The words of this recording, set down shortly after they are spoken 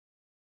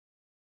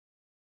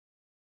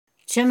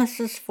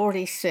Genesis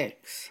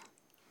 46.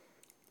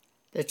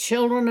 The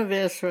children of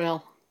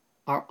Israel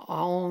are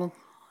all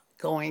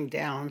going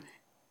down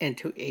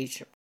into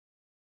Egypt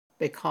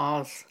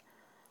because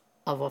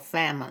of a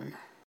famine.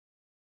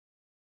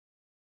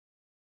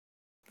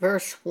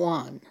 Verse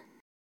 1.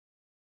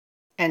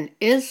 And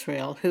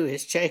Israel, who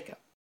is Jacob,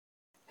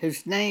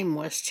 whose name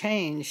was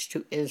changed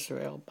to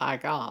Israel by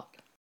God,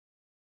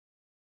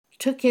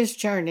 took his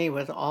journey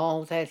with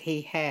all that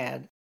he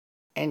had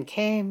and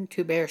came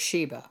to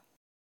Beersheba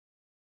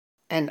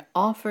and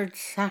offered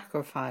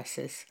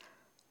sacrifices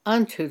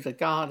unto the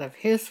God of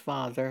his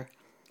father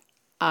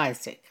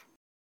Isaac.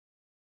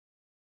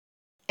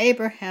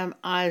 Abraham,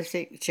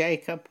 Isaac,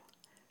 Jacob,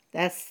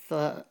 that's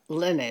the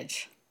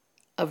lineage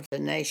of the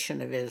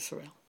nation of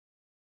Israel.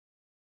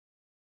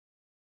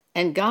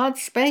 And God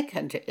spake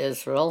unto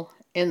Israel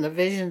in the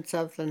visions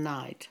of the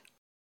night,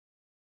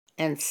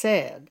 and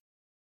said,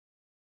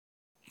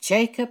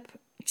 Jacob,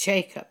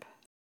 Jacob.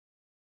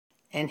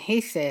 And he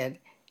said,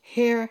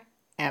 Here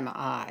am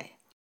I.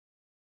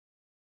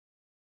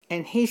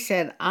 And he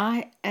said,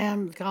 I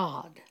am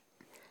God,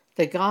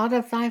 the God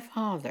of thy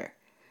father.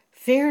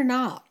 Fear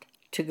not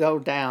to go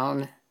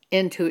down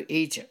into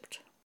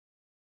Egypt,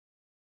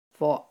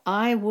 for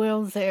I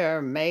will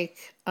there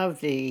make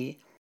of thee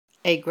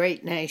a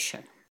great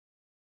nation.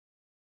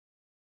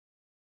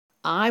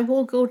 I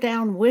will go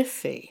down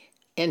with thee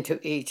into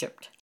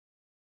Egypt,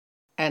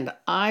 and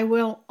I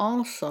will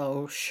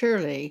also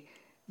surely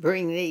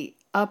bring thee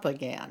up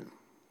again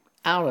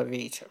out of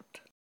Egypt.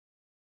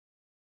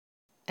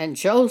 And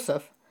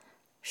Joseph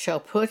shall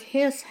put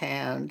his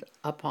hand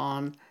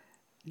upon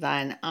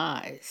thine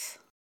eyes.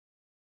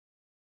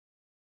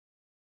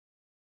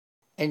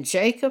 And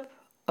Jacob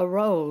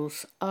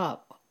arose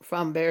up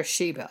from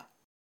Beersheba,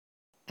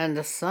 and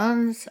the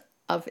sons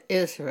of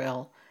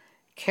Israel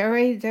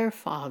carried their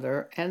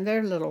father and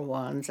their little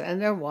ones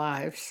and their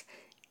wives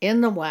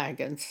in the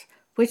wagons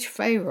which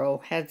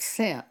Pharaoh had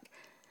sent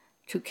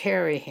to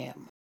carry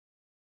him.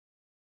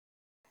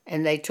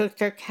 And they took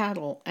their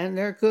cattle and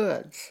their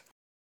goods,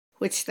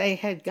 which they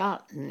had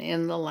gotten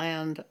in the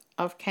land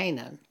of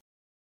Canaan,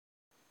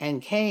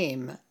 and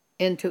came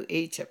into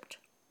Egypt,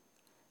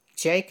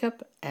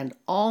 Jacob and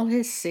all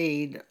his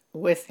seed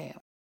with him,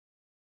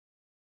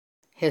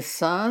 his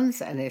sons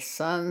and his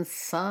sons'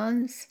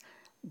 sons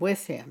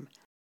with him,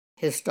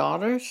 his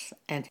daughters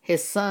and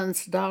his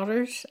sons'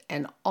 daughters,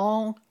 and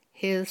all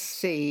his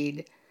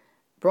seed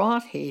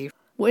brought he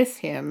with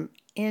him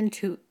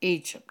into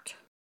Egypt.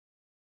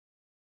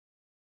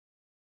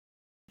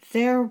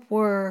 There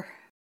were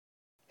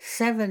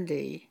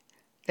 70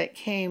 that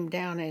came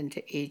down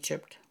into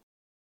Egypt.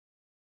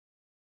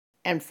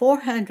 And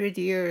 400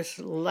 years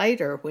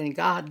later, when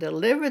God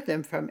delivered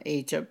them from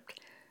Egypt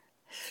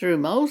through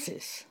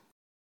Moses,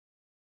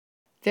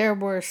 there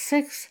were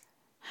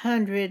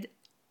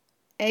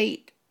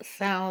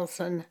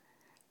 608,000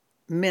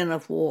 men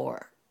of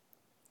war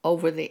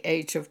over the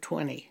age of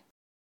 20.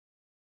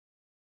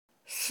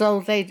 So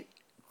they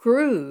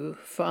grew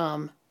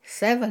from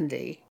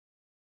 70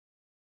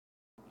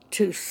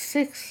 to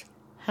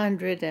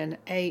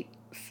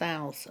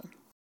 608,000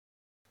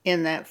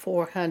 in that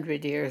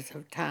 400 years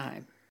of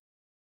time.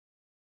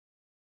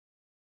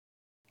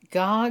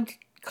 God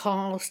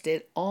caused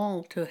it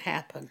all to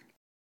happen.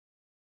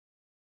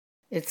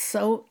 It's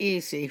so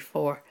easy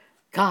for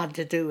God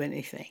to do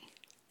anything.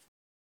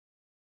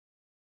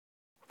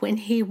 When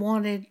he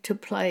wanted to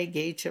plague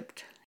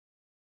Egypt,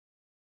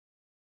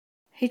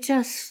 he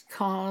just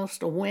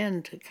caused a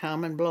wind to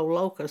come and blow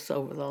locusts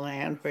over the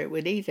land where it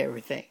would eat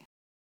everything.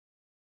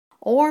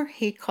 Or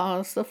he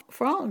caused the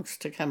frogs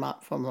to come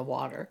up from the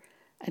water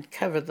and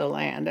cover the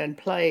land and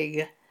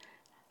plague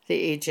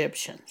the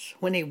Egyptians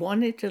when he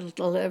wanted to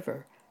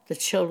deliver the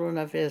children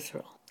of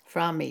Israel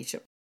from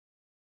Egypt.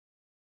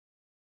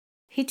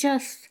 He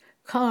just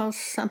caused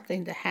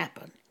something to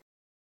happen.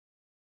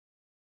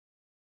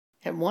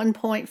 At one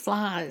point,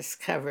 flies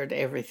covered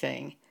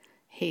everything.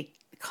 He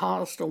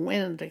caused a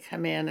wind to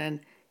come in and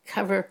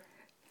cover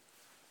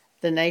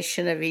the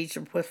nation of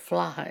Egypt with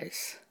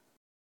flies.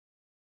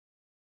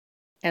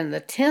 And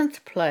the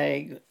 10th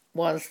plague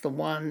was the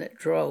one that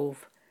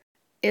drove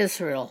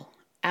Israel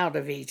out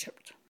of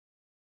Egypt.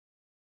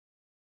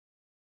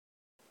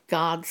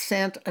 God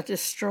sent a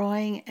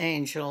destroying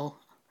angel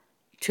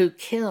to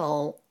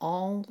kill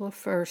all the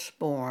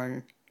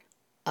firstborn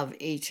of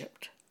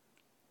Egypt,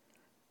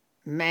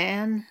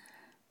 man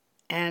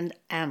and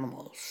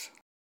animals.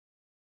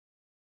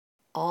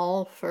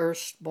 All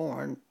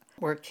firstborn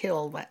were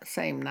killed that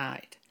same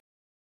night.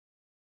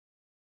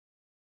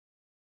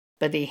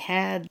 But he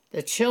had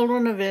the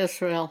children of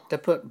Israel to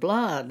put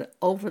blood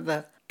over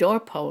the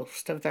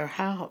doorpost of their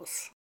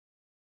house.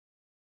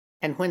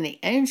 And when the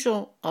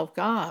angel of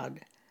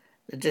God,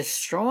 the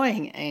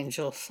destroying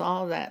angel,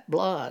 saw that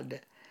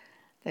blood,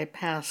 they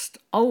passed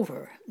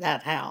over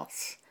that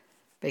house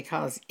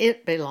because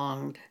it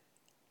belonged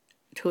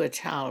to a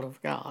child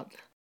of God.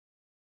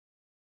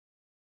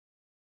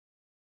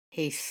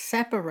 He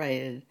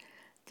separated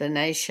the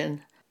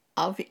nation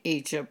of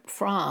Egypt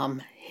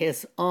from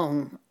his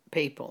own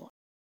people.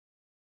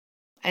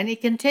 And he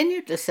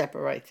continued to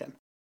separate them.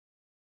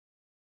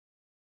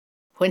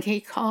 When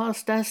he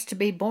caused us to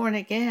be born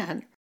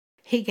again,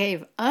 he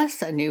gave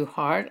us a new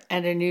heart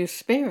and a new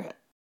spirit.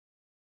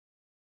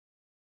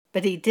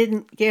 But he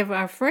didn't give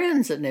our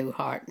friends a new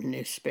heart and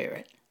new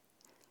spirit.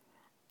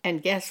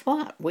 And guess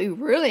what? We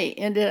really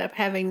ended up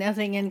having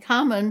nothing in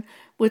common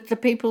with the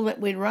people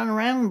that we'd run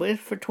around with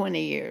for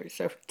 20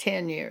 years or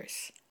 10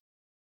 years.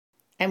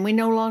 And we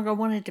no longer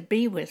wanted to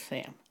be with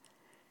them.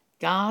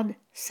 God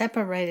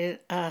separated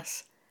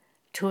us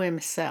to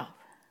himself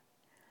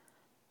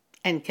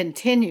and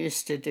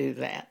continues to do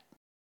that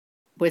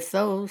with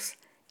those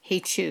he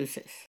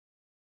chooses.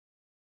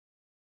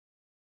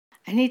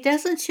 And he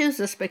doesn't choose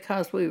us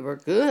because we were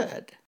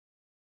good.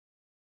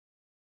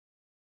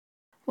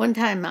 One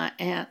time my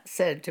aunt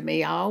said to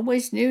me, "I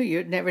always knew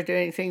you'd never do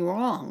anything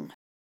wrong."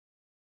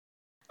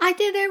 I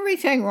did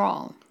everything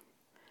wrong.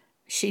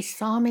 She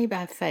saw me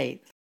by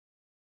faith.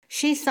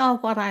 She saw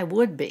what I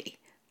would be,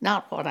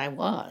 not what I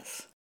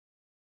was.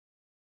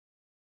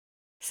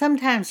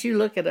 Sometimes you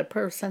look at a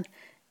person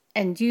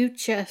and you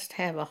just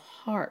have a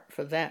heart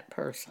for that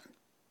person.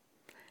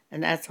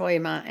 And that's the way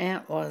my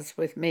aunt was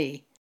with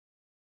me.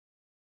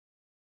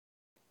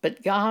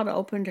 But God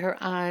opened her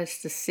eyes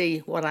to see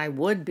what I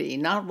would be,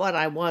 not what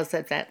I was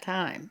at that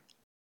time.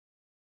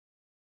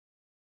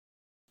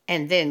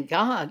 And then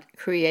God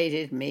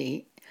created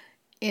me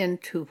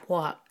into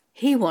what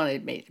he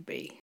wanted me to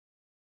be,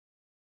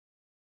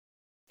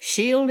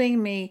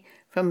 shielding me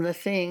from the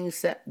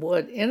things that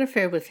would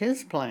interfere with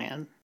his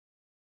plan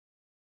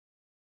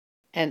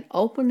and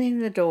opening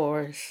the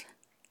doors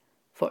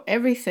for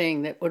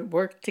everything that would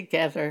work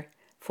together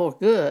for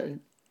good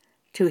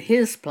to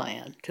his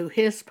plan, to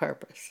his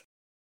purpose.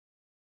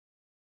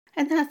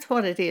 And that's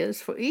what it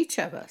is for each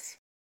of us.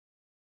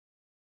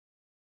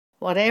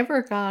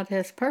 Whatever God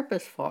has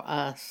purposed for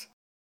us,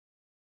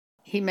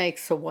 he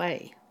makes a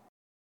way.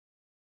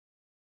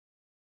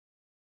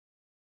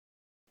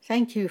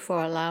 Thank you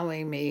for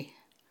allowing me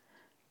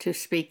to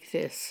speak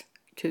this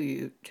to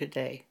you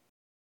today.